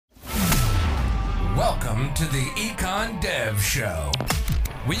Welcome to the Econ Dev Show.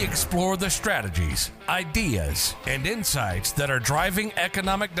 We explore the strategies, ideas, and insights that are driving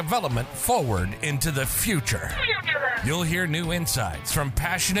economic development forward into the future. You'll hear new insights from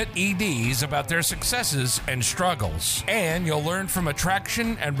passionate EDs about their successes and struggles. And you'll learn from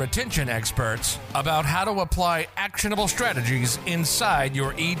attraction and retention experts about how to apply actionable strategies inside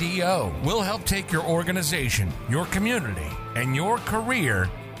your EDO. We'll help take your organization, your community, and your career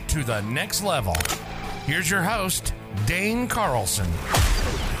to the next level. Here's your host, Dane Carlson.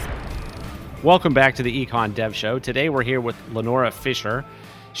 Welcome back to the Econ Dev Show. Today we're here with Lenora Fisher.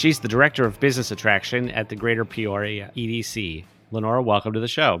 She's the Director of Business Attraction at the Greater Peoria EDC. Lenora, welcome to the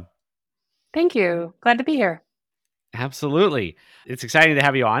show. Thank you. Glad to be here. Absolutely. It's exciting to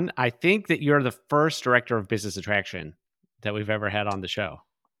have you on. I think that you're the first Director of Business Attraction that we've ever had on the show.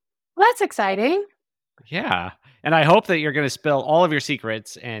 Well, that's exciting. Yeah. And I hope that you're going to spill all of your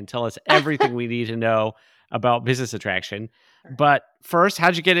secrets and tell us everything we need to know about business attraction. But first,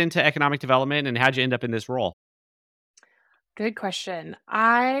 how'd you get into economic development and how'd you end up in this role? Good question.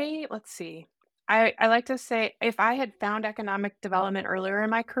 Let's see. I like to say if I had found economic development earlier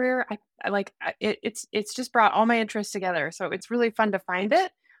in my career, it's just brought all my interests together. So it's really fun to find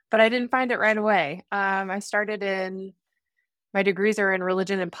it, but I didn't find it right away. My degrees are in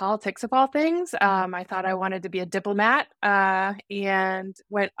religion and politics of all things. I thought I wanted to be a diplomat and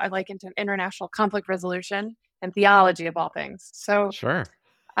went into international conflict resolution and theology of all things. So sure.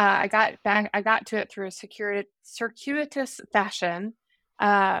 I got to it through a circuitous fashion.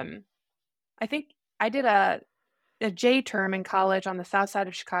 I think I did a J term in college on the south side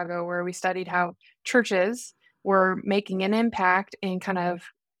of Chicago where we studied how churches were making an impact in kind of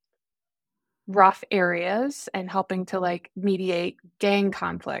rough areas and helping to mediate gang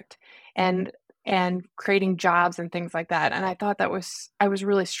conflict and creating jobs and things like that. And I thought I was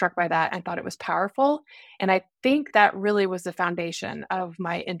really struck by that. I thought it was powerful. And I think that really was the foundation of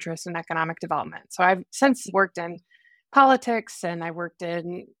my interest in economic development. So I've since worked in politics and I worked at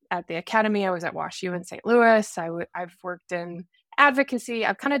the academy. I was at WashU in St. Louis. I've worked in advocacy.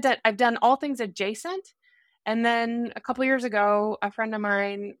 I've done all things adjacent. And then a couple of years ago, a friend of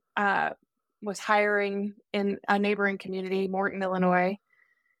mine, was hiring in a neighboring community, Morton, Illinois,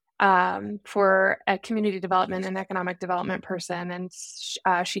 for a community development and economic development person. And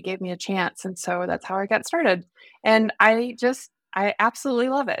she gave me a chance. And so that's how I got started. And I absolutely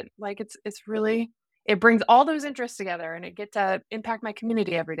love it. It's really, it brings all those interests together and it get to impact my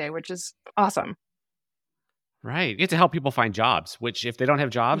community every day, which is awesome. Right. You get to help people find jobs, which if they don't have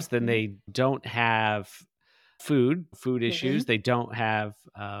jobs, then they don't have food issues. They don't have,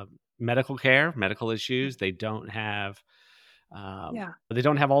 medical care, medical issues. They don't have, they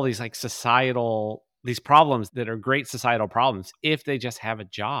don't have all these these problems that are great societal problems if they just have a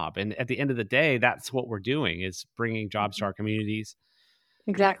job. And at the end of the day, that's what we're doing is bringing jobs to our communities.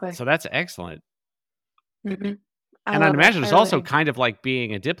 Exactly. So that's excellent. Mm-hmm. And I'd imagine it's also kind of like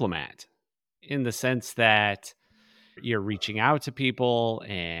being a diplomat in the sense that you're reaching out to people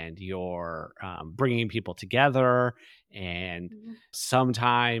and you're bringing people together. And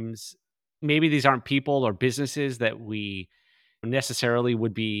sometimes maybe these aren't people or businesses that we necessarily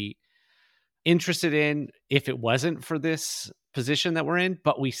would be interested in if it wasn't for this position that we're in,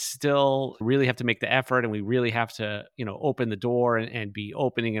 but we still really have to make the effort and we really have to, open the door and be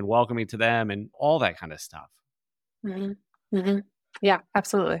opening and welcoming to them and all that kind of stuff. Mm-hmm. Mm-hmm. Yeah,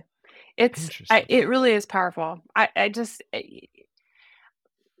 absolutely. It really is powerful.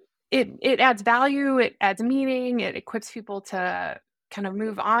 It adds value, it adds meaning, it equips people to kind of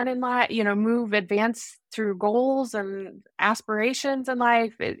move on in life, advance through goals and aspirations in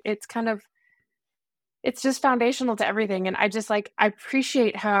life. It's just foundational to everything. And I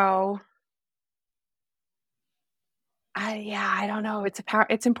appreciate how, I don't know. It's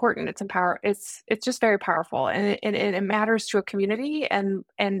important. It's just very powerful and it matters to a community and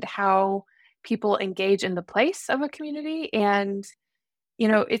how people engage in the place of a community. And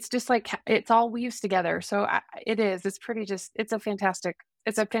it's just it's all weaves together. So it's a fantastic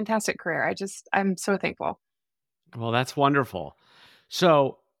career. I'm so thankful. Well, that's wonderful.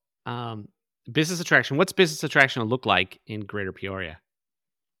 So, business attraction, what's business attraction look like in Greater Peoria?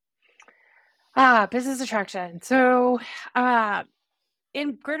 Business attraction. So,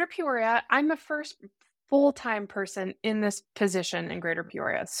 in Greater Peoria, I'm the first full-time person in this position in Greater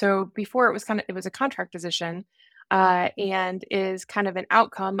Peoria. So before it was a contract position. And is kind of an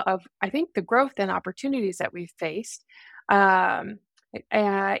outcome of, I think, the growth and opportunities that we've faced. And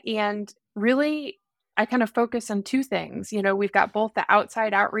really, I kind of focus on two things. We've got both the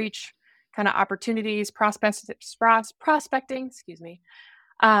outside outreach kind of opportunities, prospecting,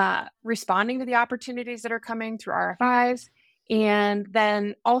 responding to the opportunities that are coming through RFIs, and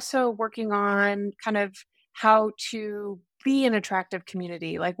then also working on kind of how to be an attractive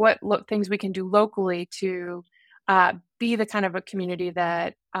community, like what things we can do locally to be the kind of a community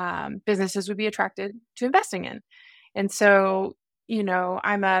that businesses would be attracted to investing in. And so,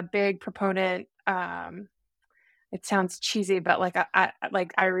 I'm a big proponent. It sounds cheesy, but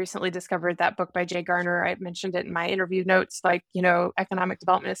I recently discovered that book by Jay Garner. I mentioned it in my interview notes, economic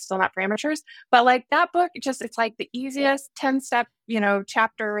development is still not for amateurs. But like that book, it's like the easiest 10-step,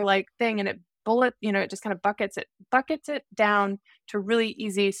 chapter thing, and it just kind of buckets it down to really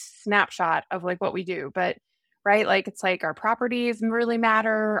easy snapshot of like what we do. But right, it's like our properties really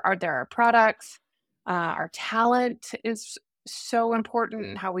matter. Are there our products? Our talent is so important,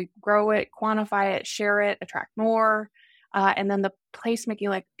 and how we grow it, quantify it, share it, attract more. And then the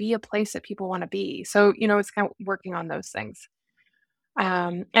placemaking, be a place that people want to be. So, it's kind of working on those things.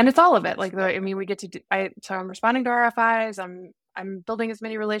 And it's all of it. We get to so I'm responding to RFIs. I'm building as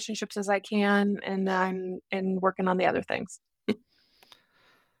many relationships as I can, and I'm working on the other things.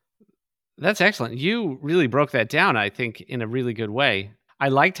 That's excellent. You really broke that down, I think, in a really good way. I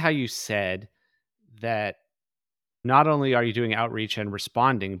liked how you said that not only are you doing outreach and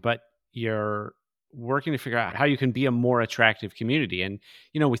responding, but you're working to figure out how you can be a more attractive community. And,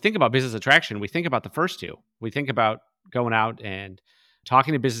 we think about business attraction, we think about the first two. We think about going out and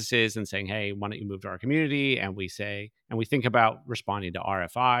talking to businesses and saying, hey, why don't you move to our community? And we think about responding to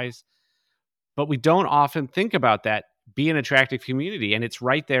RFIs, but we don't often think about that, be an attractive community. And it's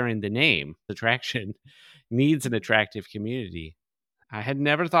right there in the name. Attraction needs an attractive community. I had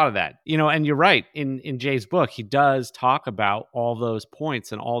never thought of that. And you're right. In Jay's book, he does talk about all those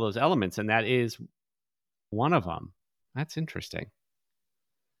points and all those elements, and that is one of them. That's interesting.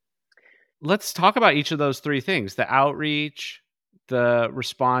 Let's talk about each of those three things: the outreach, the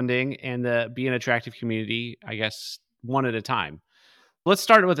responding, and the be an attractive community, I guess, one at a time. Let's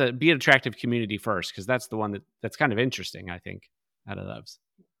start with the be an attractive community first, because that's the one that's kind of interesting, I think, out of those.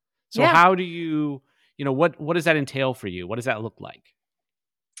 So how do you, what does that entail for you? What does that look like?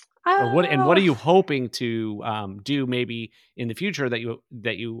 Or what are you hoping to do maybe in the future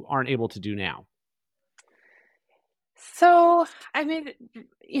that you aren't able to do now? So,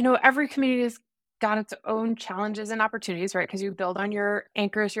 every community has got its own challenges and opportunities, right? Because you build on your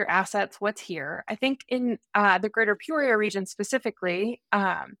anchors, your assets, what's here. I think in the greater Peoria region specifically,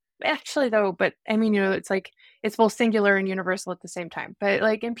 actually though, but it's both singular and universal at the same time. But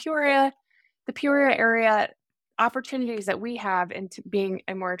in Peoria, the Peoria area, opportunities that we have into being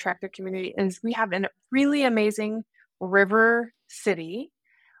a more attractive community is we have a really amazing river city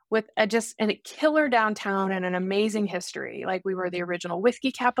with a killer downtown and an amazing history. We were the original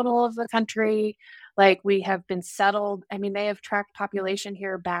whiskey capital of the country. We have been settled. They have tracked population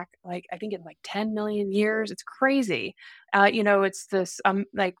here back, I think in 10 million years. It's crazy. It's this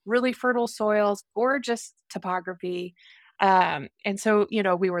really fertile soils, gorgeous topography. And so,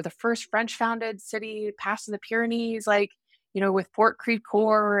 we were the first French founded city past the Pyrenees, with Fort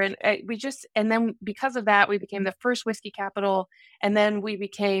Crevecoeur, and then because of that, we became the first whiskey capital, and then we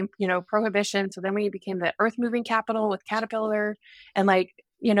became, Prohibition. So then we became the earth moving capital with Caterpillar, and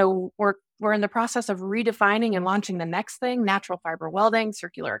we're in the process of redefining and launching the next thing: natural fiber welding,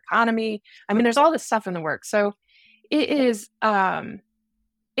 circular economy. There's all this stuff in the works. So it is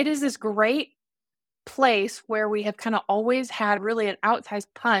this great place where we have kind of always had really an outsized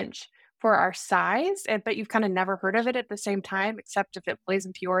punch for our size, but you've kind of never heard of it at the same time, except if it plays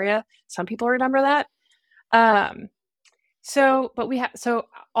in Peoria. Some people remember that. So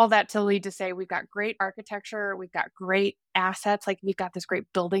all that to lead to say we've got great architecture, we've got great assets, we've got this great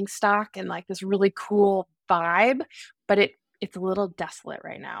building stock and this really cool vibe, but it's a little desolate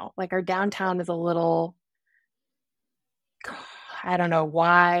right now. Our downtown is a little, I don't know,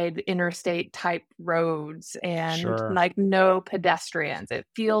 wide interstate type roads and no pedestrians. It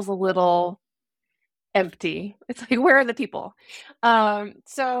feels a little empty. It's where are the people? And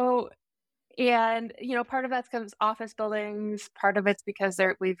part of that's because office buildings, part of it's because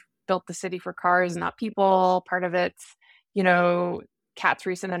we've built the city for cars, not people. Part of it's, Cat's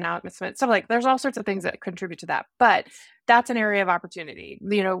recent announcement. So there's all sorts of things that contribute to that, but that's an area of opportunity.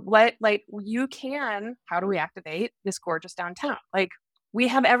 How do we activate this gorgeous downtown? We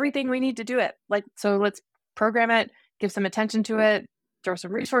have everything we need to do it. So let's program it, give some attention to it, throw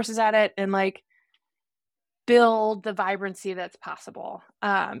some resources at it, and build the vibrancy that's possible.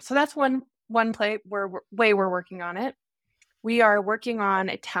 So that's one way we're working on it. We are working on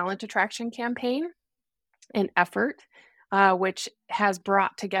a talent attraction campaign and effort, which has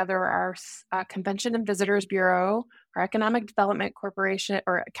brought together our Convention and Visitors Bureau our Economic Development Corporation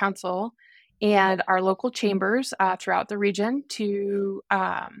or Council, and our local chambers throughout the region to,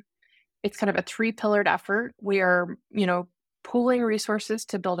 it's kind of a 3-pillared effort. We are, pooling resources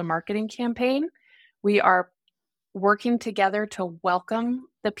to build a marketing campaign. We are working together to welcome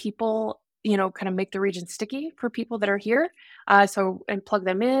the people, kind of make the region sticky for people that are here. And plug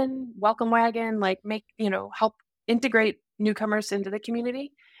them in, welcome wagon, like help integrate newcomers into the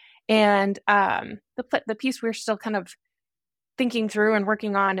community. And the piece we're still kind of thinking through and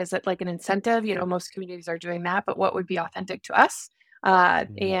working on is it like an incentive? Most communities are doing that, but what would be authentic to us?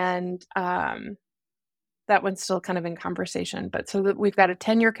 And that one's still kind of in conversation. But so that we've got a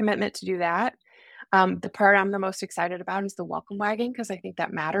 10-year commitment to do that. The part I'm the most excited about is the welcome wagon, because I think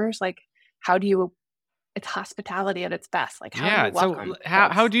that matters. Like, it's hospitality at its best. Like, how do you welcome? So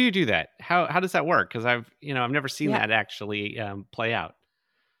how do you do that? How does that work? Because I've never seen that actually play out.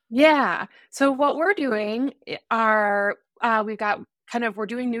 Yeah. So what we're doing are we're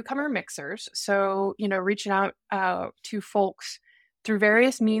doing newcomer mixers. So, reaching out to folks through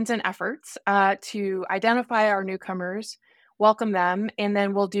various means and efforts to identify our newcomers, welcome them, and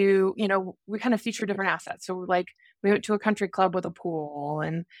then we'll do, we kind of feature different assets. So like we went to a country club with a pool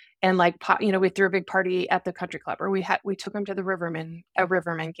and we threw a big party at the country club, or we took them to the Riverman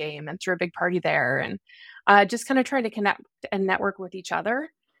game and threw a big party there, and just kind of trying to connect and network with each other.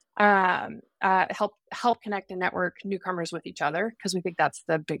 Help connect and network newcomers with each other, because we think that's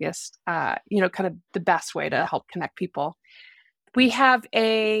the biggest, kind of the best way to help connect people. We have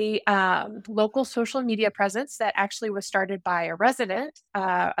a local social media presence that actually was started by a resident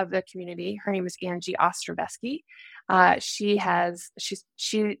of the community. Her name is Angie Ostroveski. She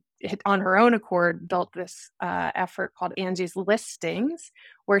on her own accord built this effort called Angie's Listings,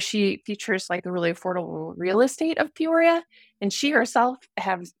 where she features like the really affordable real estate of Peoria, and she herself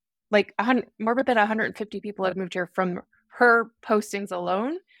has like more than 150 people have moved here from her postings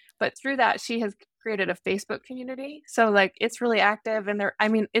alone. But through that, she has created a Facebook community. So like it's really active, and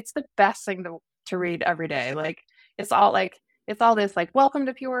it's the best thing to read every day. Like it's all this like, welcome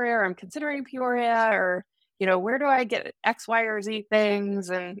to Peoria, or I'm considering Peoria, or where do I get X, Y, or Z things?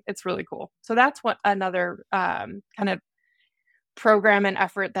 And it's really cool. So that's what another kind of program and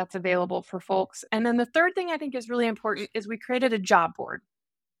effort that's available for folks. And then the third thing I think is really important is we created a job board,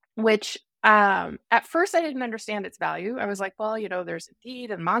 which at first I didn't understand its value. I was like, well, there's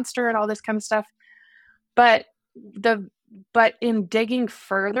Indeed and Monster and all this kind of stuff. But in digging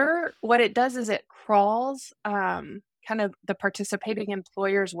further, what it does is it crawls kind of the participating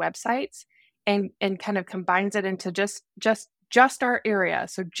employers' websites and kind of combines it into just our area.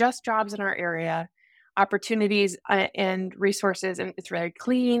 So just jobs in our area, opportunities and resources, and it's very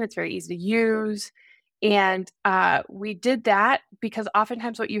clean. It's very easy to use. And we did that because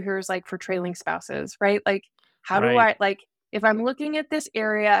oftentimes what you hear is like for trailing spouses, right? Like, how do I, like, if I'm looking at this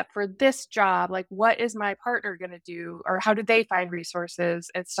area for this job, like, what is my partner going to do? Or how do they find resources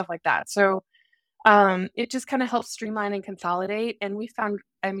and stuff like that? So it just kind of helps streamline and consolidate. And we found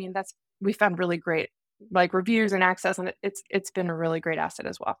really great like reviews and access, and it's been a really great asset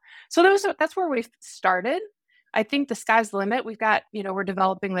as well. So that's where we've started. I think the sky's the limit. We've got, we're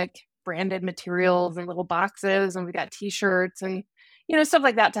developing like branded materials and little boxes, and we got t-shirts and stuff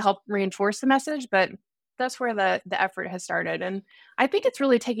like that to help reinforce the message. But that's where the effort has started, and I think it's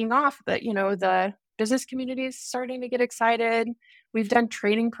really taking off. But the business community is starting to get excited. We've done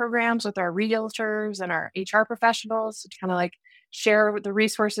training programs with our realtors and our HR professionals to kind of like share the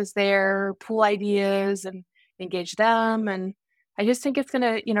resources there, pool ideas, and engage them. And I just think it's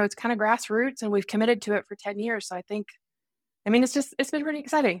gonna, it's kind of grassroots, and we've committed to it for 10 years. So I think, it's been pretty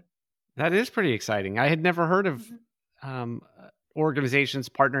exciting. That is pretty exciting. I had never heard of organizations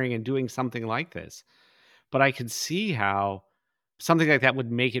partnering and doing something like this, but I could see how something like that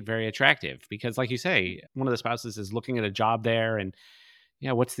would make it very attractive, because like you say, one of the spouses is looking at a job there, and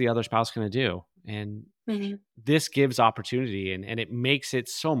what's the other spouse going to do? And this gives opportunity, and it makes it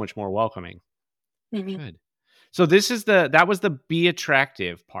so much more welcoming. Good. So that was the be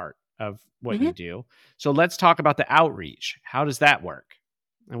attractive part of what you do. So let's talk about the outreach. How does that work?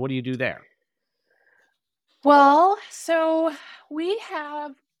 And what do you do there? Well, so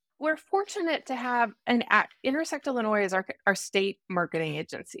we're fortunate to have Intersect Illinois is our state marketing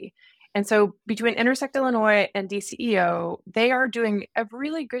agency. And so between Intersect Illinois and DCEO, they are doing a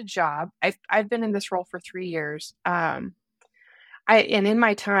really good job. I've been in this role for 3 years. And in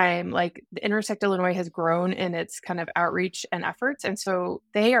my time, like, the Intersect Illinois has grown in its kind of outreach and efforts. And so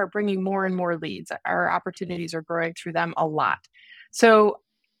they are bringing more and more leads. Our opportunities are growing through them a lot. So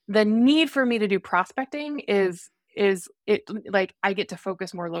the need for me to do prospecting is is it like I get to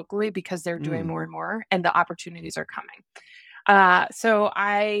focus more locally because they're doing more and more and the opportunities are coming. And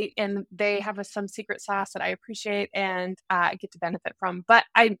they have some secret sauce that I appreciate and I get to benefit from, but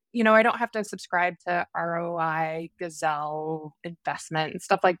I don't have to subscribe to ROI, Gazelle investment and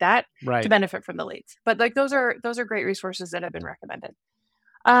stuff like that to benefit from the leads. But like, those are great resources that have been recommended.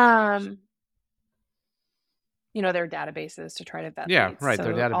 Their databases to try to vet leads. Right. So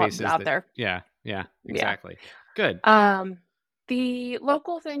their databases out there. Yeah, exactly. Good. The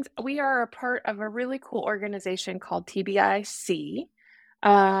local things, we are a part of a really cool organization called TBIC,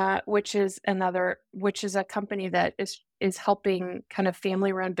 which is a company that is helping kind of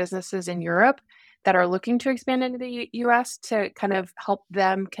family-run businesses in Europe that are looking to expand into the US to kind of help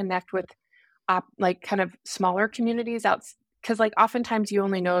them connect with like kind of smaller communities out, because like oftentimes you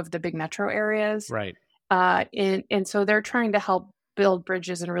only know of the big metro areas. Right. And so they're trying to help build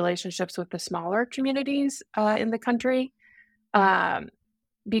bridges and relationships with the smaller communities in the country.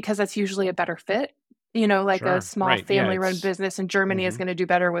 Because that's usually a better fit, like a small family-run business in Germany is going to do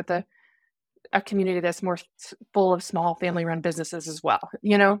better with a community that's more full of small family-run businesses as well,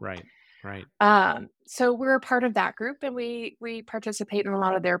 Right. So we're a part of that group, and we participate in a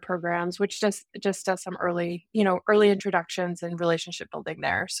lot of their programs, which just does some early introductions and relationship building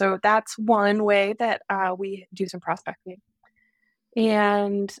there. So that's one way that we do some prospecting.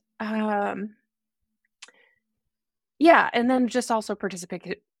 And and then just also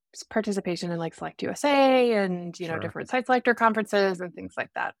participation in like Select USA and different site selector conferences and things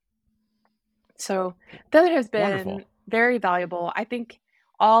like that. So that has been very valuable. I think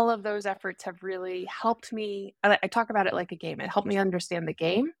all of those efforts have really helped me. I talk about it like a game. It helped me understand the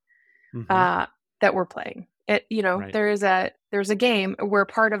game that we're playing. There's a game. We're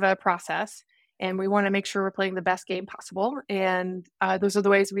part of a process, and we want to make sure we're playing the best game possible. And those are the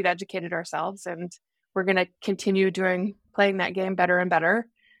ways we've educated ourselves, and we're going to continue playing that game better and better.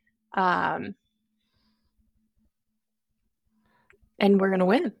 And we're going to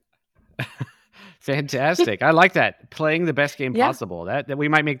win. Fantastic. I like that. Playing the best game possible. That we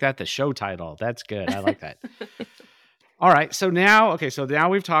might make that the show title. That's good. I like that. All right. So now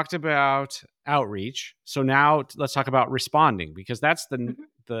we've talked about outreach. So now let's talk about responding, because that's the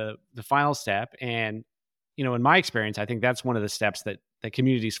final step. And, in my experience, I think that's one of the steps that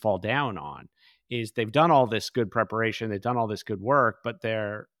communities fall down on. Is they've done all this good preparation, they've done all this good work, but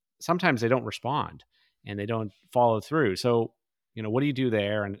sometimes they don't respond and they don't follow through. So, what do you do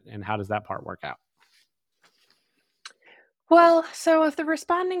there, and how does that part work out? Well, so if the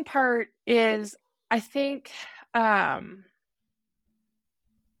responding part is, I think that's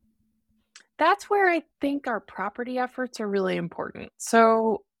where I think our property efforts are really important.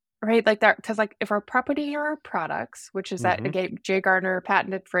 So, right, like that, because like if our property are our products, which is that again, Jay Gardner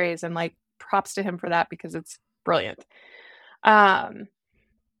patented phrase, and like props to him for that because it's brilliant.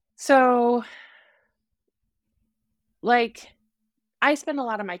 So like I spend a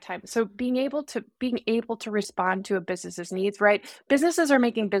lot of my time. So being able to respond to a business's needs, right? Businesses are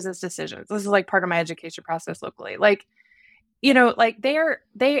making business decisions. This is like part of my education process locally. Like, like they're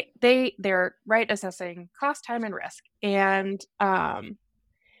right assessing cost, time, and risk. And and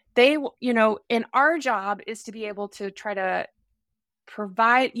our job is to be able to try to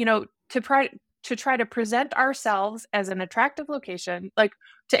provide, to try to present ourselves as an attractive location, like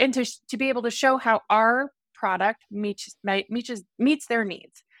to be able to show how our product meets their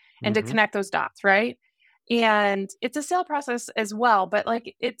needs, and to connect those dots, right? And it's a sale process as well, but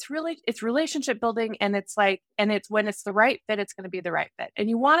like it's relationship building, and it's when it's the right fit, it's going to be the right fit, and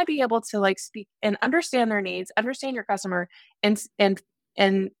you want to be able to like speak and understand their needs, understand your customer, and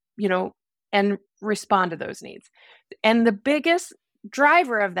respond to those needs. And the biggest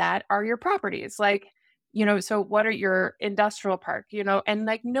driver of that are your properties, like so what are your industrial park, and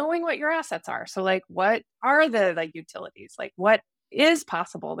like knowing what your assets are. So like, what are the like utilities, like what is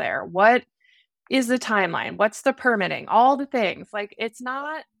possible there, what is the timeline, what's the permitting, all the things. Like it's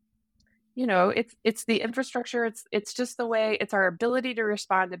not, it's the infrastructure, it's just the way, it's our ability to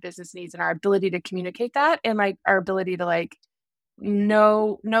respond to business needs, and our ability to communicate that, and like our ability to like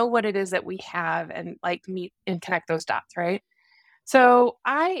know what it is that we have, and like meet and connect those dots, right? So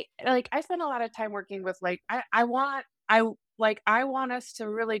I spend a lot of time working with like, I want us to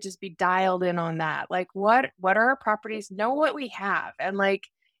really just be dialed in on that. Like what are our properties, know what we have, and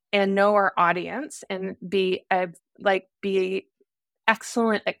know our audience, and be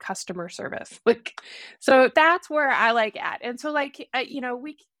excellent at customer service. Like, so that's where I like at. And so like,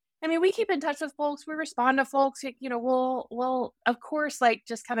 we keep in touch with folks, we respond to folks, we'll of course, like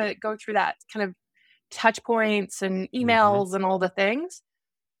just kind of go through that kind of touch points and emails and all the things.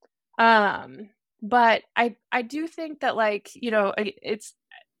 But I do think that, like, it's,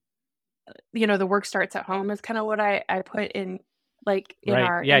 the work starts at home is kind of what I put in, like,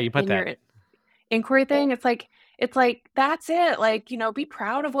 Right. Yeah, you put in that. your inquiry thing. It's like that's it. Like, be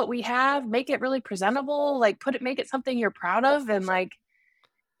proud of what we have, make it really presentable, like make it something you're proud of,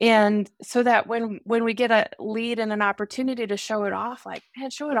 and so that when we get a lead and an opportunity to show it off, like, man,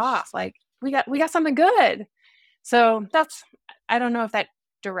 show it off. Like, we got something good. So I don't know if that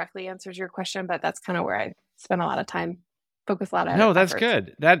directly answers your question, but that's kind of where I spend a lot of time, focus a lot of No, that's efforts.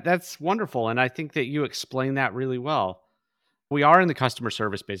 good. That's wonderful. And I think that you explain that really well. We are in the customer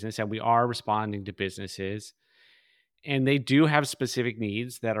service business and we are responding to businesses, and they do have specific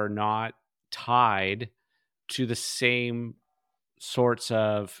needs that are not tied to the same sorts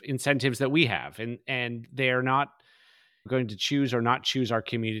of incentives that we have. And they're not going to choose or not choose our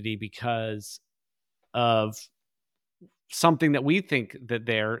community because of something that we think that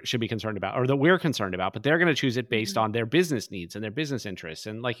they should be concerned about or that we're concerned about, but they're going to choose it based on their business needs and their business interests.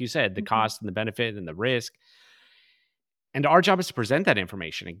 And like you said, the cost and the benefit and the risk. And our job is to present that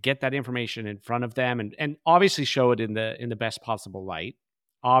information and get that information in front of them, and obviously show it in the best possible light.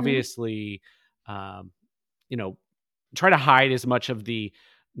 Obviously, you know, try to hide as much of the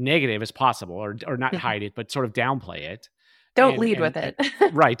negative as possible, or not hide it, but sort of downplay it. Don't lead with it.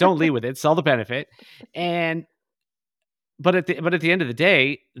 Right. Don't lead with it. Sell the benefit. But at the end of the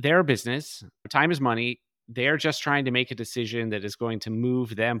day, their business, time is money. They're just trying to make a decision that is going to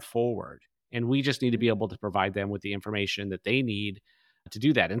move them forward. And we just need to be able to provide them with the information that they need to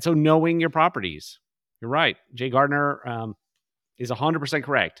do that. And so knowing your properties, you're right. Jay Gardner is 100%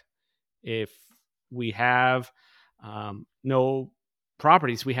 correct. If we have no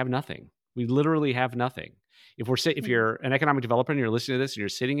properties, we have nothing. We literally have nothing. If you're an economic developer and you're listening to this and you're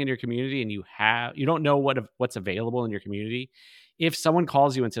sitting in your community and you don't know what's available in your community, if someone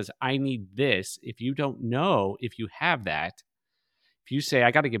calls you and says, I need this, if you don't know if you have that, if you say, I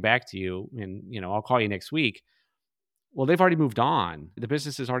got to get back to you and, I'll call you next week, well, they've already moved on. The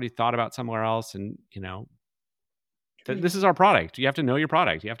business has already thought about somewhere else. And, this is our product. You have to know your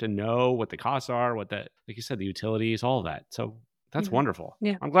product. You have to know what the costs are, like you said, the utilities, all of that. So that's wonderful.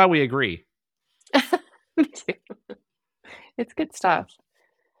 Yeah. I'm glad we agree. Me too. It's good stuff.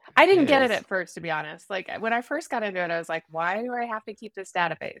 I didn't get it at first, to be honest. Like, when I first got into it, I was like, why do I have to keep this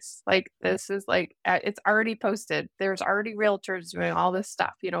database? Like, this is like, it's already posted. There's already realtors doing all this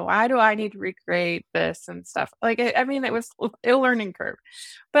stuff. Why do I need to recreate this and stuff? Like, I mean, it was a learning curve,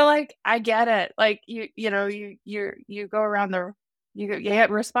 but like, I get it. Like, you go around you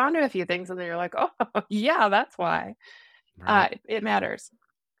respond to a few things and then you're like, oh yeah, that's why. Right. It matters.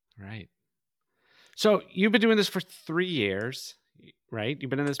 Right. So you've been doing this for 3 years, right? You've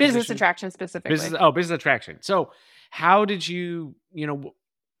been in this business position? attraction specifically. Business attraction. So how did you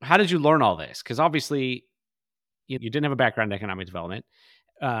learn all this? Because obviously you didn't have a background in economic development.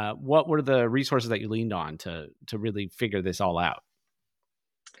 What were the resources that you leaned on to really figure this all out?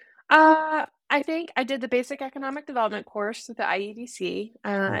 I think I did the basic economic development course with the IEDC,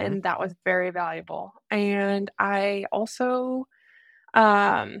 and that was very valuable. And I also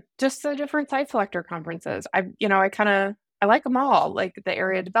just the different site selector conferences. I like them all, like the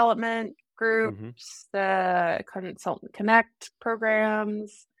area development groups, the Consultant Connect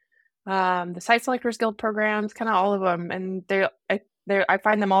programs, the Site Selectors Guild programs, kind of all of them. And I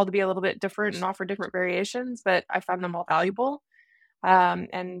find them all to be a little bit different and offer different variations, but I found them all valuable.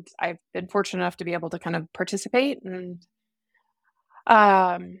 And I've been fortunate enough to be able to kind of participate. And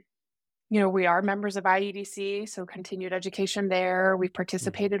we are members of IEDC, so continued education there. We've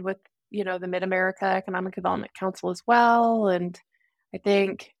participated with, the Mid-America Economic Development Council as well. And I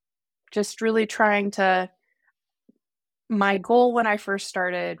think just really my goal when I first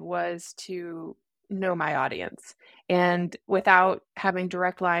started was to know my audience, and without having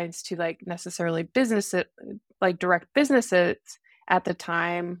direct lines to necessarily direct businesses at the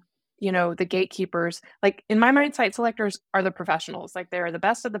time, the gatekeepers, in my mind, site selectors are the professionals. They are the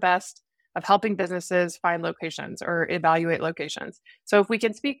best of the best of helping businesses find locations or evaluate locations. So if we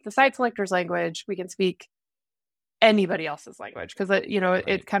can speak the site selector's language, we can speak anybody else's language, because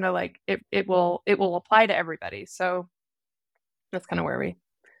it kind of it will apply to everybody. So that's kind of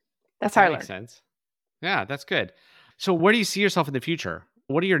that's how I learned. Makes sense. Yeah, that's good. So where do you see yourself in the future?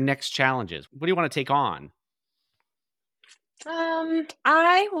 What are your next challenges? What do you want to take on? That's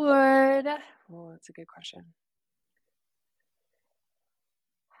a good question.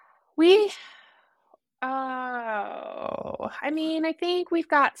 I think we've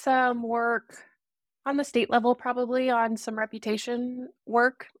got some work on the state level, probably on some reputation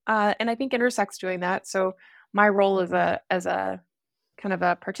work. And I think Intersect's doing that. So my role as a kind of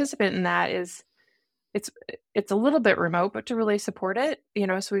a participant in that is it's a little bit remote, but to really support it,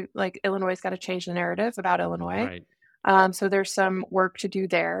 so we like Illinois got to change the narrative about Illinois. Right. So there's some work to do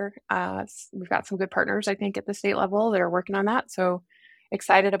there. We've got some good partners, I think, at the state level that are working on that. So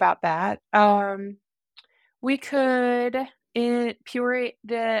excited about that. We could in Peoria.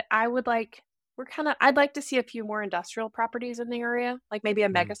 I'd like to see a few more industrial properties in the area, like maybe a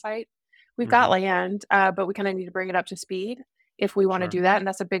mega site. We've got land, but we kind of need to bring it up to speed if we want to do that, and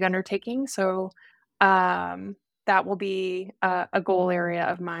that's a big undertaking. So that will be a goal area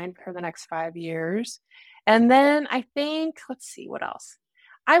of mine for the next 5 years. And then I think, let's see, what else?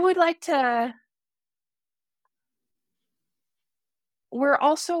 I would like to. We're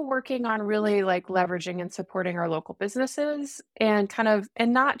also working on really like leveraging and supporting our local businesses and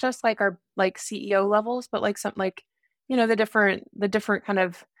not just like our like CEO levels, but like some like, the different kind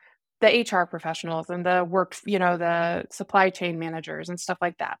of the HR professionals and the supply chain managers and stuff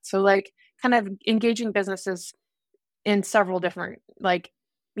like that. So like kind of engaging businesses in several different like,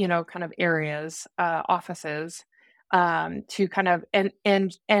 kind of areas, offices, to kind of and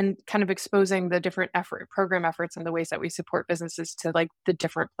kind of exposing the different program efforts and the ways that we support businesses to like the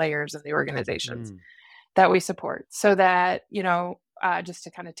different players in the organizations that we support, so that just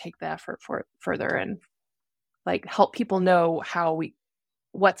to kind of take the effort further and like help people know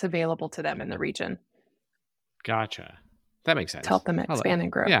what's available to them in the region. Gotcha. That makes sense. To help them expand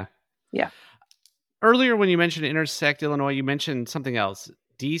and grow. Yeah. Earlier when you mentioned Intersect Illinois, you mentioned something else.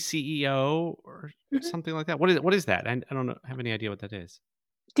 DCEO or something like that. What is that? I don't have any idea what that is.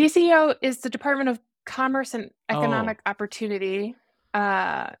 DCEO is the Department of Commerce and Economic Opportunity,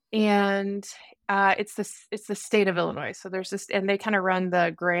 and it's the state of Illinois. So there's this, and they kind of run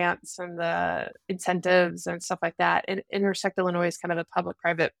the grants and the incentives and stuff like that. And Intersect Illinois is kind of a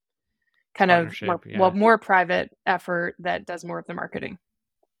public-private kind of more private effort that does more of the marketing.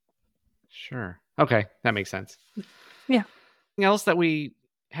 Sure. Okay, that makes sense. Yeah. Anything else that we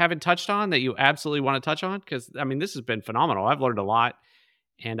haven't touched on that you absolutely want to touch on? Because I mean, this has been phenomenal. I've learned a lot,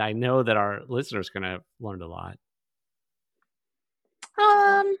 and I know that our listeners are going to have learned a lot.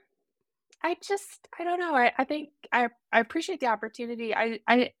 I don't know. I think I appreciate the opportunity.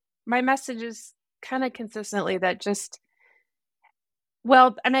 My message is kind of consistently that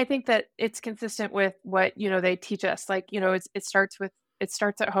and I think that it's consistent with what, they teach us. Like, it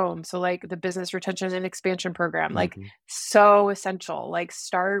starts at home. So like the business retention and expansion program, like so essential, like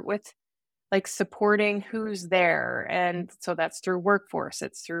start with like supporting who's there. And so that's through workforce.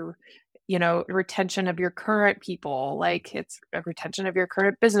 It's through, retention of your current people. Like it's a retention of your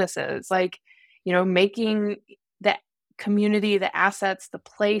current businesses, like, making the community, the assets, the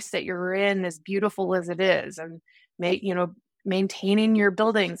place that you're in as beautiful as it is, and maintaining your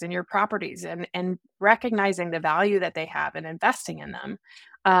buildings and your properties and recognizing the value that they have and investing in them,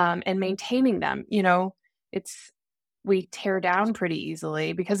 and maintaining them. We tear down pretty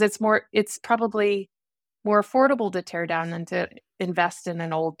easily because it's probably more affordable to tear down than to invest in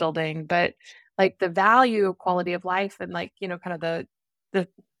an old building. But like the value, quality of life, and like, kind of the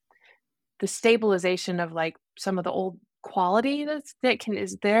stabilization of like some of the old quality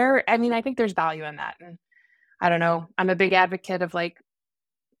is there. I mean, I think there's value in that. And I don't know, I'm a big advocate of like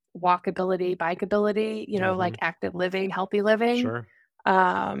walkability, bikeability, like active living, healthy living,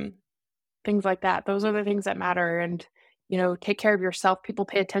 things like that. Those are the things that matter. And, take care of yourself. People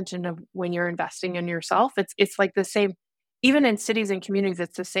pay attention to when you're investing in yourself. It's like the same, even in cities and communities,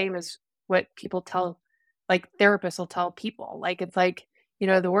 it's the same as what people tell, like therapists will tell people. Like, it's like,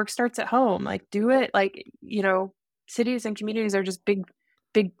 the work starts at home, like do it. Like, cities and communities are just big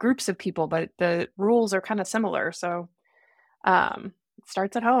groups of people, but the rules are kind of similar. So it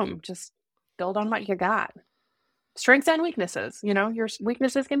starts at home. Just build on what you got. Strengths and weaknesses. Your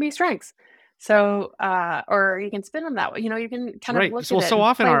weaknesses can be strengths. So, or you can spin them that way. You can kind of look at it. So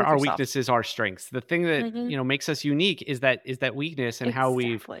often our weaknesses are strengths. The thing that makes us unique is that weakness, and how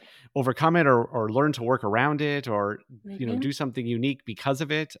we've overcome it or learn to work around it, or do something unique because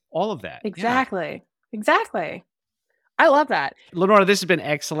of it. All of that. Exactly. I love that. Lenora, this has been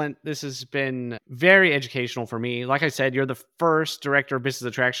excellent. This has been very educational for me. Like I said, you're the first director of business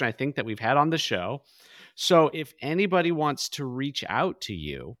attraction I think that we've had on the show. So if anybody wants to reach out to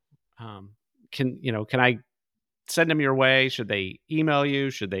you, can I send them your way? Should they email you?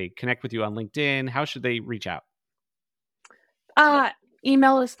 Should they connect with you on LinkedIn? How should they reach out?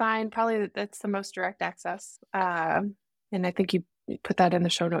 Email is fine. Probably that's the most direct access. And I think you put that in the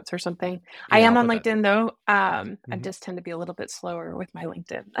show notes or something. Yeah, I am on LinkedIn though. I just tend to be a little bit slower with my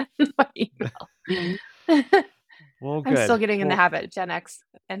LinkedIn than my email. Well, good. I'm still getting in the habit. Gen X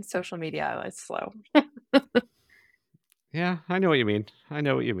and social media is slow. Yeah, I know what you mean.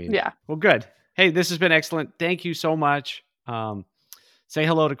 Yeah. Well, good. Hey, this has been excellent. Thank you so much. Say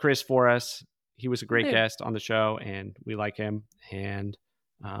hello to Chris for us. He was a great guest on the show, and we like him. And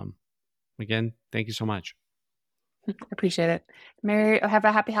again, thank you so much. Appreciate it. Have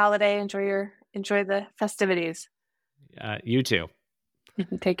a happy holiday. Enjoy the festivities. You too.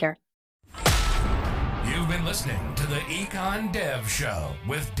 Take care. You've been listening to the Econ Dev Show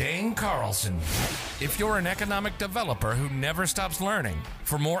with Dane Carlson. If you're an economic developer who never stops learning,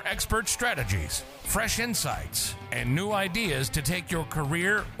 for more expert strategies, fresh insights, and new ideas to take your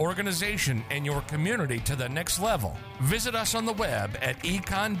career, organization, and your community to the next level, visit us on the web at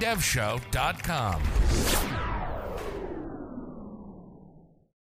econdevshow.com.